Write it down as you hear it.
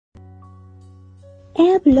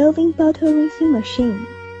Air-blowing bottle rinsing machine.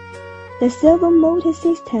 The servo motor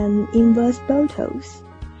system inverts bottles,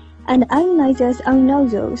 and ionizers on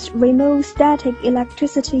nozzles remove static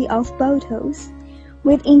electricity off bottles,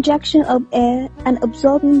 with injection of air and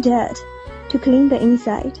absorbing dirt to clean the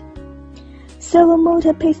inside. Servo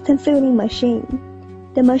motor piston filling machine.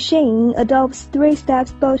 The machine adopts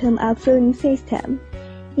three-step bottom-up filling system,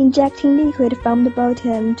 injecting liquid from the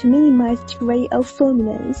bottom to minimize degree of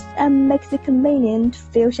fulminance and makes it convenient to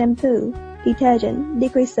fill shampoo, detergent,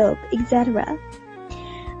 liquid soap, etc.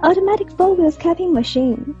 Automatic four-wheels capping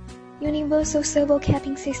machine. Universal servo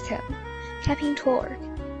capping system. Capping torque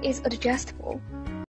is adjustable